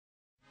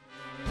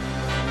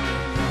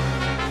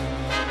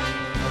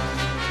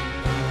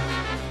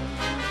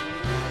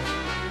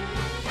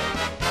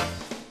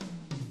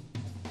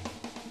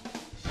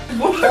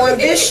on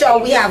this show,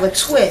 we have a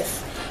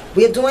twist.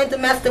 We're doing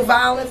domestic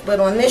violence, but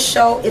on this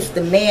show, it's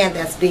the man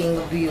that's being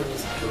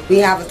abused. We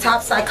have a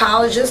top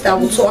psychologist that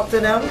will talk to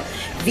them.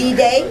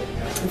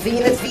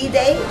 Venus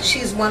V-Day,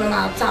 she's one of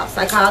our top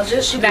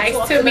psychologists. She nice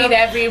to meet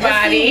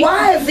everybody. See,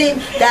 why is it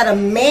that a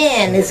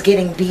man is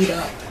getting beat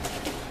up?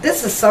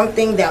 This is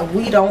something that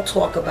we don't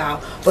talk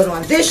about. But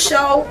on this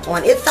show,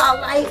 on It's Our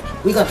Life,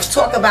 we're going to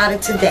talk about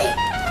it today.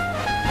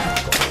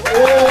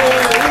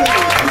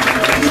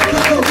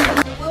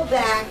 We're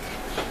back,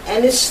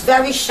 and it's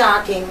very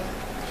shocking.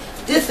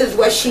 This is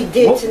what she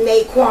did to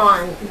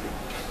Naquan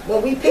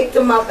when we picked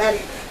him up at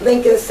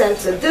Lincoln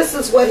Center. This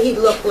is what he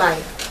looked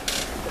like.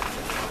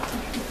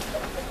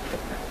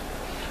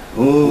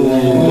 Ooh.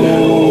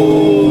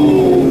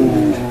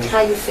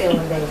 How you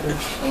feeling, baby?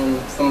 I'm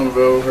feeling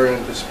real hurt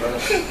and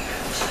distressed.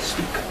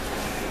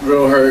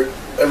 Real hurt.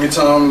 Every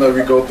time that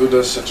we go through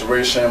this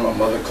situation, my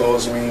mother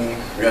calls me.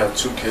 We have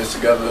 2 kids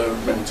together.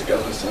 We've been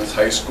together since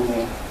high school.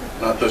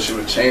 And I thought she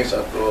would change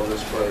after all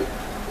this, but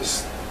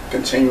it's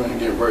continuing to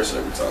get worse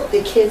every time.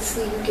 The kids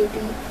see you get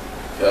beat?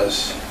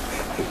 Yes.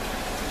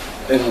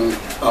 And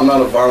I'm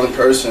not a violent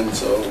person,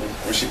 so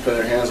when she put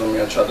her hands on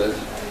me, I tried to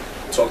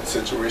talk the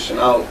situation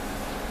out.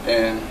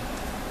 And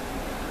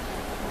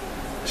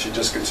she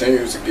just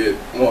continues to get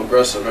more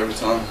aggressive every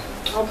time.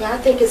 Okay, I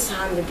think it's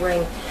time to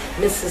bring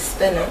Mrs.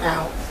 Spinner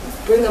out.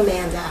 Bring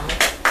Amanda out.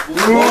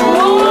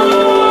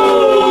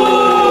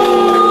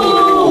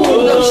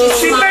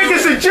 She thinks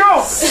it's a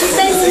joke.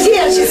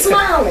 She's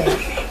smiling.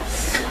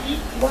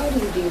 Why do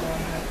you do that?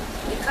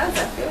 Because I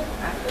feel like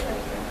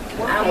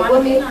I Why?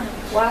 want to beat on him.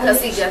 Why?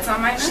 Because he gets on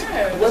my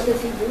nerves. What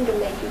does he do to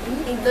make you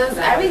beat him? He does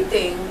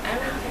everything.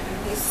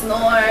 He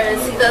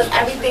snores. He does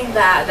everything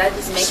that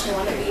just makes me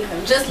want to beat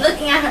him. Just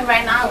looking at him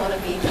right now, I want to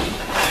beat him.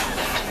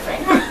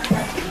 Right now.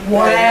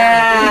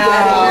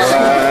 Wow.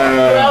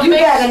 You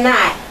better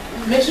not.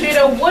 Miss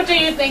Rita, what do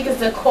you think is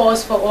the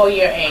cause for all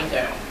your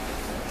anger?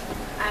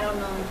 I don't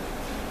know.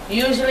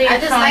 Usually I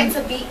just like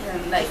to beat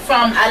him.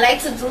 I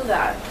like to do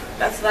that.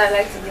 That's what I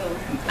like to do.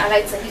 I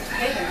like to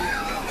hit him.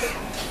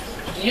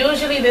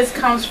 Usually this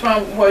comes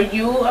from, were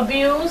you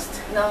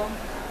abused? No.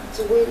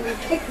 So where did you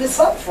pick this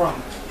up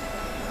from?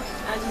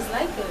 I just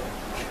like it.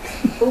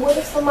 But what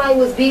if somebody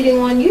was beating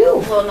on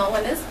you? Well, no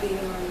one is beating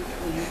on me.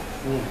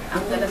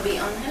 I'm going to beat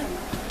on him.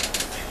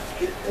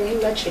 And you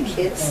let your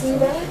kids see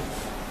that?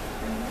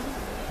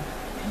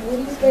 What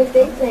do you think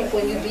they think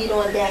when you beat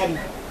on daddy?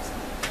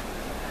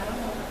 I don't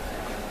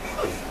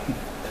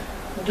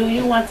know. Do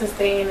you want to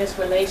stay in this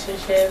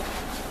relationship?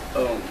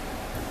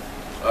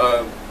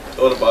 I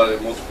thought about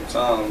it multiple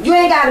times. You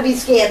ain't got to be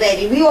scared,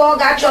 baby. We all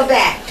got your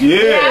back. Yeah.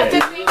 We have to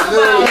think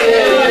about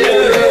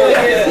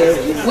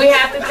it. We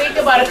have to think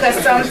about it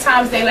because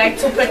sometimes they like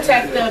to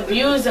protect the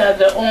abuser,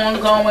 the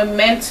ongoing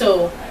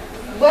mental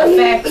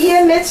effects. He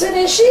admits it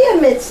and she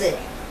admits it.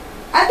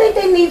 I think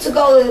they need to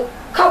go to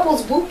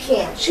couples boot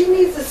camp. She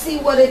needs to see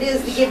what it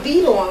is to get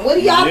beat on. What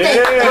do y'all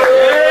think?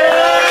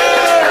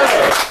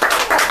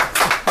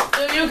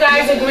 Do you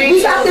guys agree we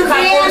to got the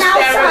van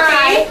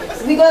outside.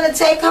 We're going to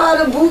take her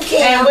to boot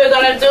camp. And we're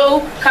going to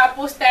do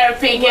couples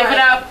therapy. Give it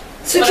up.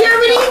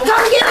 Security,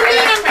 come get a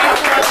man.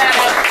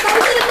 Come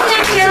get a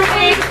man,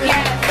 security.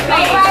 All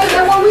right,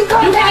 and when we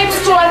come back, you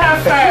can escort her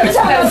first.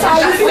 Tell us how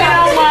you feel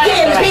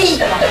getting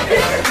beat.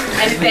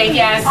 Anything,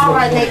 yes. All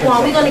right, Naquan,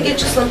 we're going to get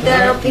you some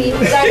therapy.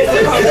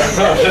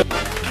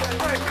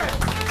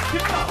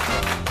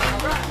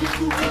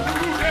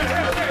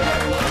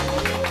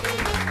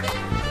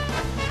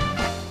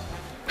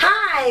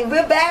 Hi,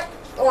 we're back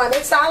on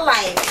It's Our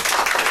Life.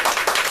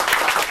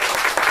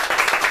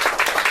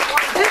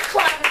 On this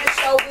part of the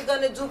show, we're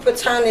going to do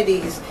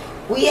fraternities.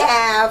 We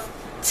have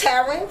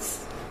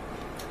Terrence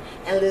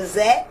and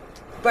Lizette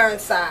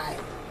Burnside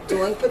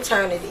doing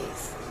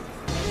fraternities.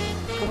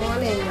 Come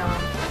on in, y'all.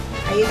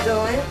 How you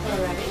doing? All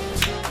right.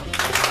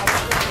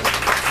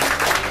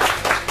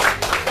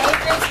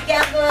 They've been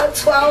together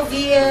 12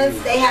 years.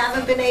 They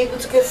haven't been able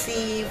to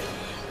conceive,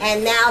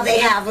 and now they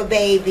have a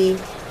baby.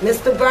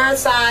 Mr.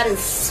 Burnside is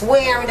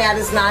swearing that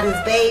it's not his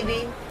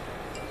baby.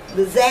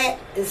 Lizette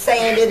is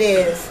saying it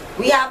is.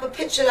 We have a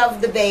picture of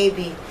the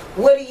baby.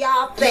 What do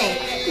y'all think?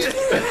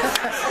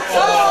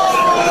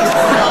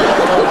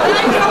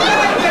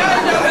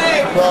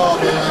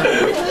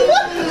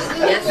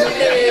 Yes, it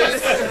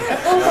is.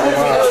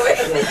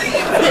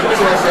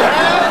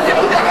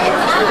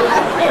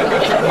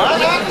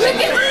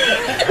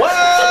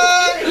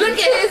 Look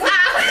at his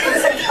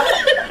eyes.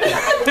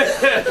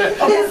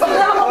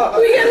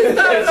 We gotta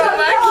stop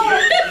somebody.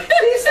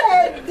 She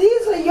said,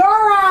 these are your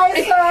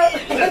eyes, sir,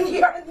 and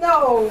your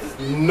nose.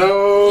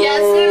 No.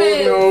 Yes, it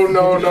is.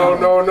 No.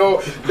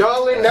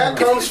 Darling, that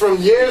comes from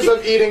years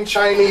of eating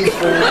Chinese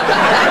food.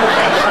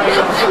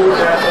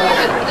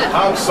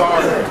 I'm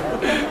sorry.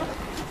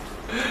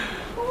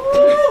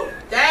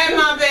 That ain't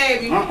my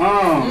baby.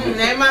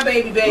 That ain't my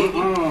baby.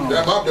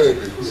 That's my baby.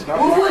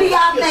 Well, what do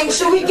y'all think?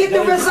 Should we get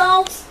the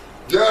results?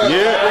 Yeah.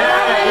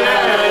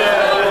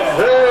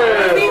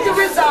 We need the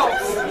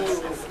results.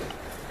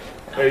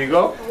 There you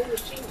go.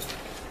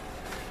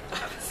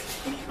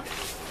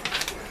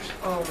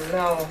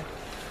 No.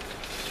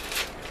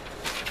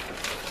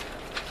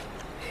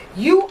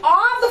 You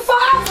are the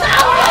father.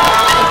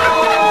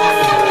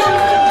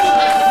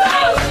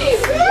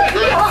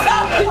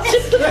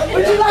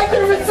 Would you like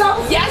the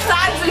results? Yes,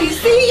 I do. You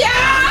see, y'all?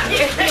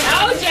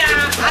 Oh,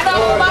 yeah. I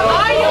know who my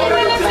Are you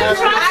willing to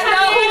try? I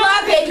know who my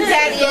baby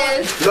daddy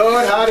is.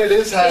 Lord, how did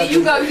this happen? Here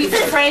you go. You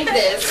can frame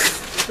this.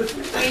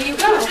 Here you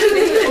go.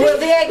 Well,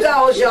 there it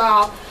goes,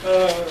 y'all.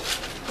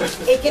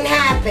 It can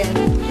happen.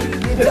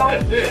 You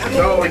don't.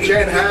 No, it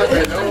can't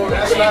happen. No,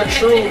 that's not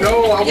true.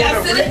 No, I Yes,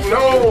 want it is.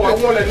 no, I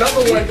want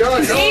another one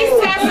done. He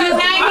says No. a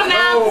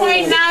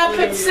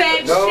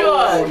 99.9%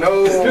 sure.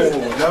 No,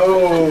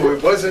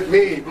 it wasn't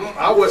me.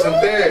 I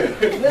wasn't there.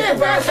 Mr.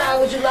 Burnside,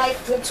 would you like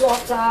to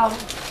talk to our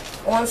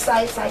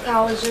on-site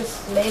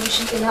psychologist? Maybe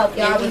she can help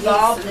y'all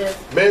resolve this.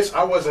 Miss,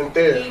 I wasn't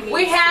there.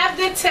 We have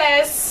the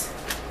test.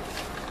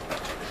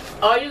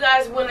 Are you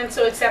guys willing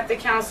to accept the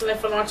counseling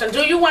for long-term?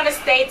 Do you want to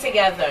stay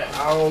together?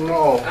 I don't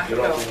know.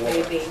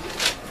 Maybe.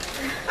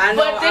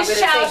 But this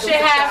child should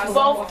have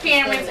both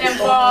parents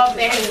involved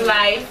in his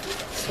life.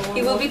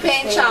 He will be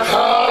paying child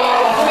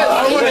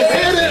I want to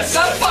hear this.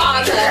 The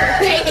father.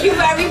 Thank you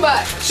very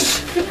much.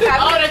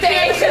 Oh, the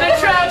parents should have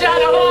trailed down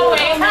the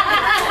hallway.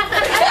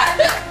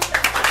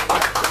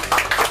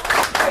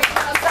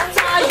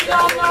 Sometimes you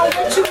don't know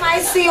what you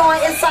might see on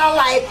It's Our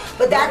Life,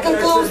 but that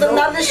concludes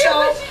another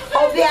show.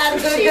 Hope you had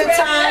a good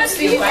time.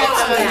 See you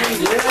next week.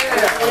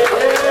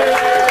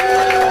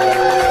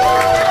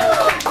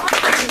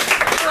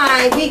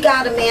 Hi, we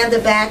got Amanda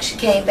back. She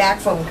came back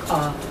from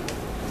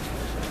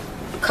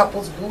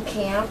couples boot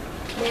camp.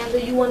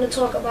 Amanda, you want to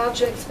talk about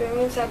your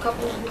experience at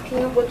couples boot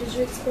camp? What did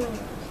you experience?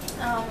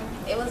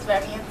 It was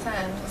very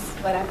intense,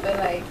 but I feel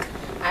like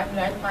I've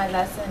learned my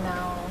lesson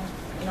now.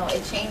 You know,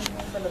 it changed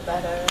me for the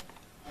better.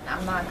 And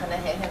I'm not gonna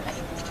hit him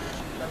anymore.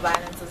 The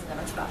violence is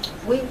gonna stop.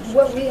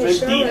 What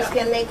reassurance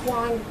can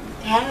Naquan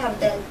have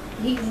that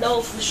he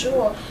knows for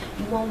sure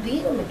you won't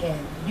beat him again?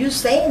 You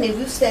saying if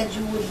you said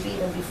you wouldn't beat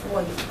him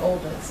before you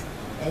told us,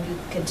 and you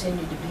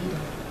continue to beat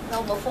him.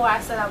 No, before I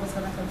said I was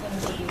gonna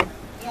continue to be.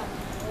 Yeah.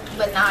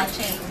 But now I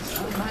changed.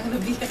 I'm not gonna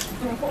be here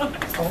anymore.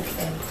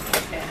 Okay.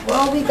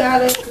 Well, we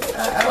got a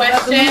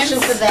resolution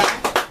for that.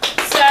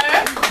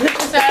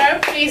 Sir,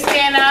 please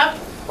stand up.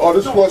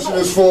 This question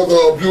is for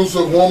the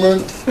abusive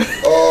woman.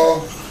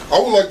 I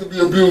would like to be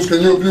abused.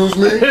 Can you abuse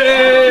me? Do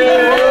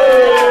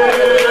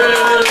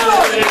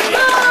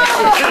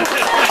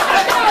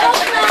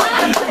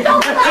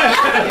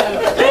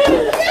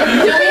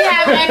we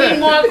have any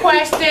more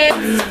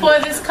questions for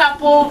this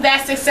couple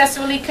that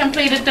successfully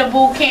completed the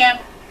boot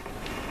camp?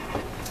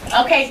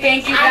 Okay,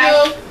 thank you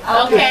guys.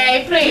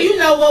 Okay, Do please. you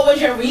know what was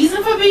your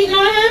reason for beating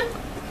on him?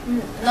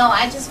 No,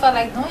 I just felt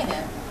like doing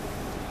it.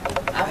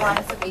 I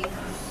wanted to be him.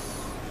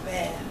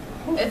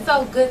 It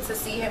felt good to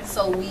see him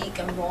so weak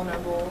and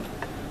vulnerable.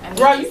 And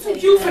Bro, you too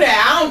cute for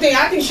that.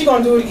 I think she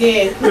gonna do it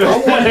again.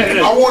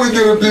 I want to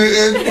get a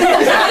beating.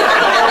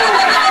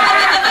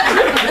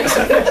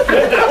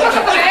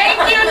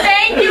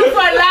 Thank you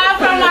for live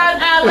from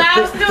our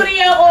live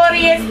studio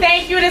audience.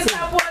 Thank you this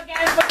couple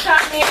again for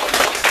coming.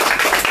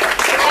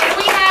 And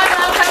we have a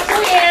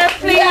couple here,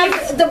 We please.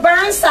 have the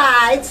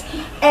Burnsides,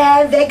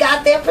 and they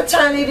got their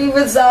paternity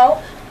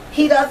result.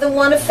 He doesn't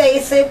want to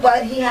face it,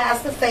 but he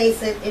has to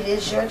face it. It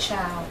is your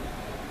child.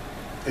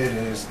 It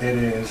is.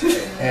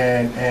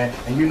 And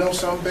you know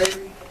something,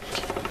 baby?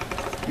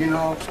 You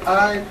know,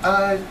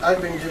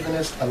 I've been giving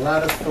this a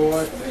lot of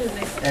thought,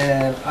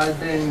 and I've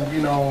been,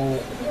 you know,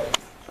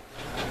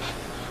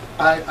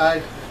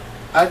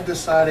 I've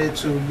decided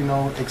to, you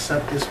know,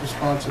 accept this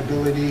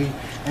responsibility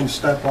and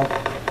step up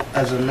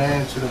as a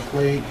man to the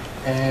plate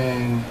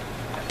and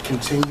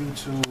continue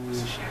to,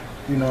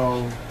 you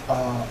know,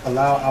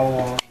 allow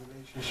our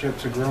relationship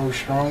to grow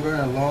stronger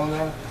and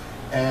longer.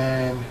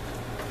 And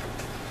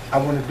I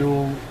want to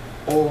do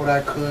all what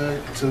I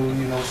could to,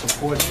 you know,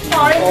 support you.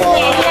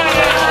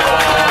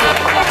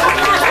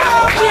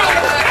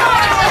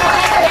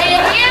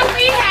 And here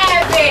we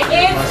have it.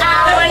 It's our